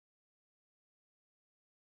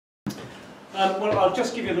Well, I'll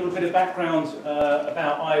just give you a little bit of background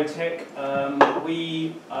about Ioetec.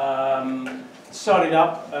 We started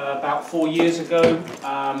up about 4 years ago,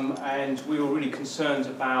 and we were really concerned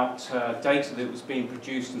about data that was being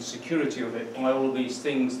produced and security of it by all of these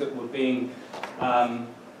things that were being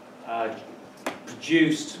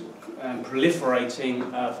produced and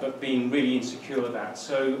proliferating, but being really insecure of that.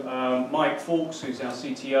 So Mike Fawkes, who's our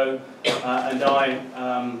CTO, and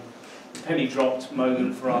I, penny dropped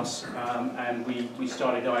moment for us, and we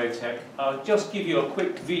started Ioetec. I'll just give you a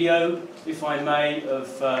quick video, if I may, of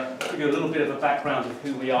give you a little bit of a background of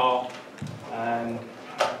who we are, and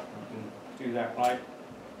I can do that right.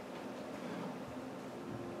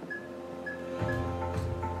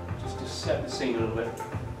 Just to set the scene a little bit.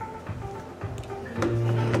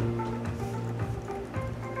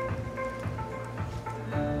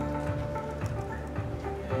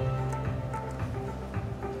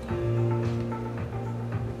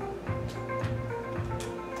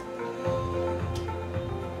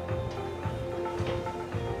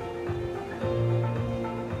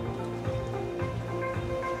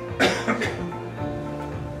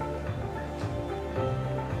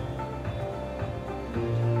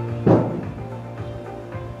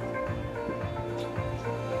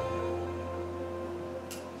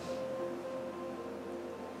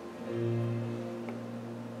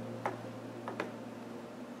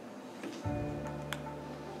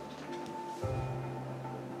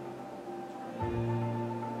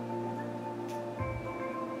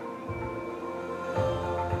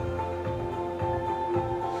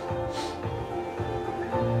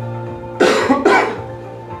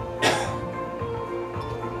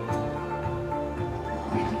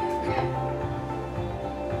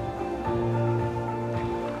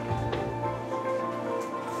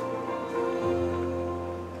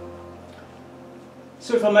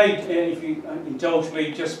 So if I may, if you indulge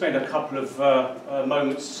me, just spend a couple of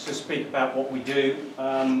moments to speak about what we do.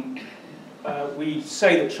 We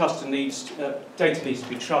say that data needs to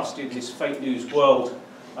be trusted in this fake news world.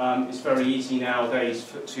 It's very easy nowadays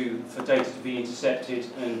for data to be intercepted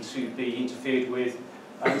and to be interfered with.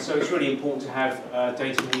 So it's really important to have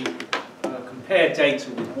data. We compare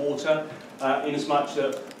data with water, in as much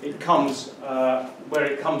that it comes where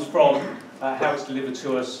it comes from, how it's delivered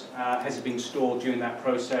to us, has it been stored during that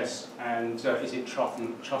process, and is it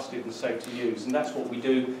trusted and safe to use. And that's what we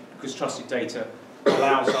do, because trusted data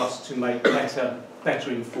allows us to make better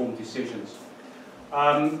informed decisions.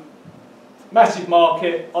 Massive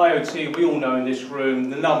market, IoT, we all know in this room,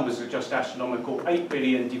 the numbers are just astronomical. 8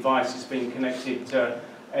 billion devices being connected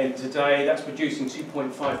today. That's producing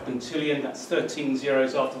 2.5 quintillion, that's 13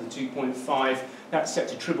 zeros after the 2.5. That's set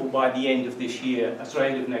to triple by the end of this year, sorry,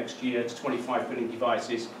 end of next year, to 25 billion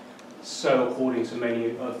devices. So according to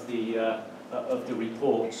many of the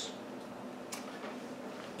reports.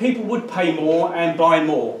 People would pay more and buy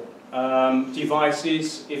more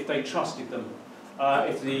devices if they trusted them.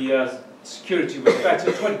 If the security was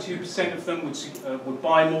better, 22% of them would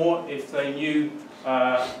buy more if they knew,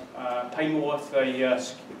 pay more if they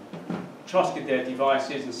trusted their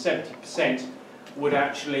devices, and 70% would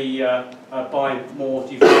actually buy more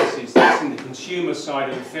devices. That's in the consumer side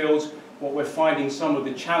of the field. What we're finding, some of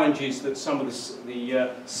the challenges that some of the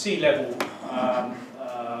C-level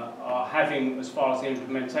are having as far as the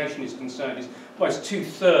implementation is concerned is almost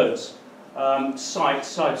 2/3 cite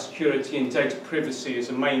cybersecurity and data privacy as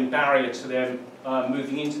a main barrier to them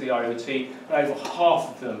moving into the IoT, and over half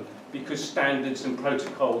of them because standards and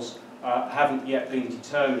protocols haven't yet been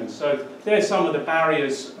determined. So there's some of the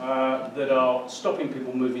barriers that are stopping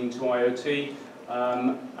people moving to IoT,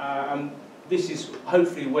 and this is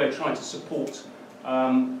hopefully we're trying to support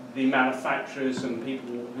the manufacturers and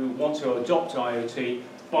people who want to adopt IoT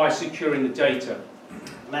by securing the data.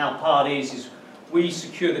 And our part is we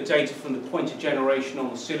secure the data from the point of generation on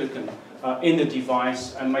the silicon in the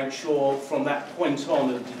device, and make sure from that point on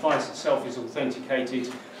that the device itself is authenticated,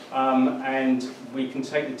 and we can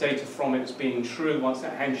take the data from it as being true once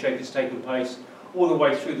that handshake has taken place, all the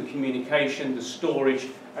way through the communication, the storage,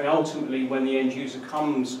 and ultimately when the end user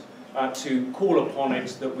comes to call upon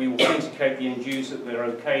it, that we authenticate the end user that they're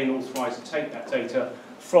okay and authorised to take that data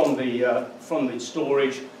from the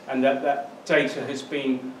storage, and that data has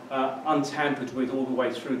been untampered with all the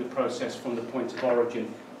way through the process from the point of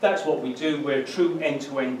origin. That's what we do. We're a true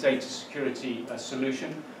end-to-end data security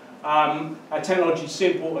solution. Our technology is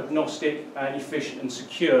simple, agnostic, efficient and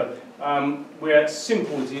secure. We're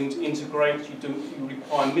simple to integrate. You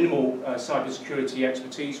require minimal cybersecurity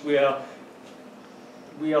expertise. We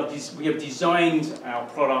have designed our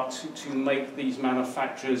product to make these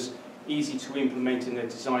manufacturers easy to implement in their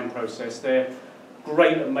design process. They're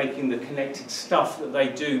great at making the connected stuff that they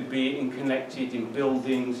do, be it in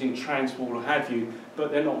buildings, in transport, or have you,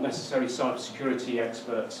 but they're not necessarily cybersecurity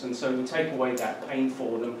experts. And so we take away that pain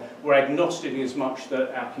for them. We're agnostic in as much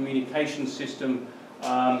that our communication system,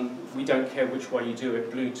 we don't care which way you do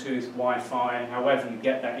it, Bluetooth, Wi-Fi, however you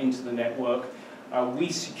get that into the network. We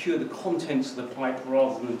secure the contents of the pipe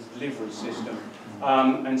rather than the delivery system.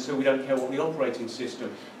 And so we don't care what the operating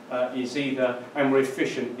system is either, and we're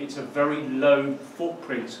efficient. It's a very low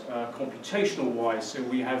footprint computational-wise, so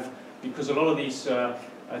we have, because a lot of these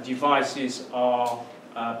devices are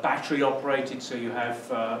battery operated, so you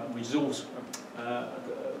have resource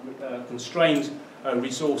constrained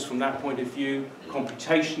resource from that point of view.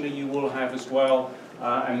 Computationally you will have as well,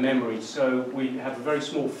 and memory. So we have a very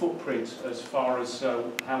small footprint as far as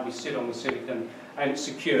how we sit on the silicon, and it's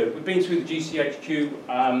secure. We've been through the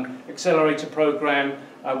GCHQ accelerator program.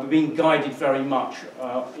 We've been guided very much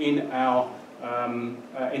in our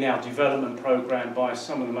development program by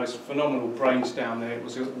some of the most phenomenal brains down there. It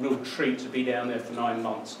was a real treat to be down there for 9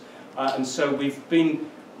 months. And so we've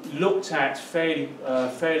been looked at fairly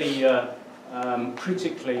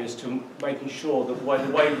critically as to making sure that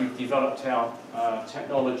the way we've developed our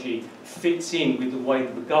technology fits in with the way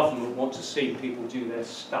that the government want to see people do their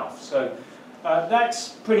stuff. So that's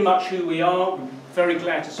pretty much who we are. We're very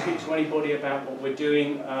glad to speak to anybody about what we're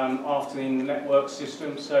doing after the network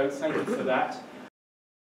system, so thank you for that.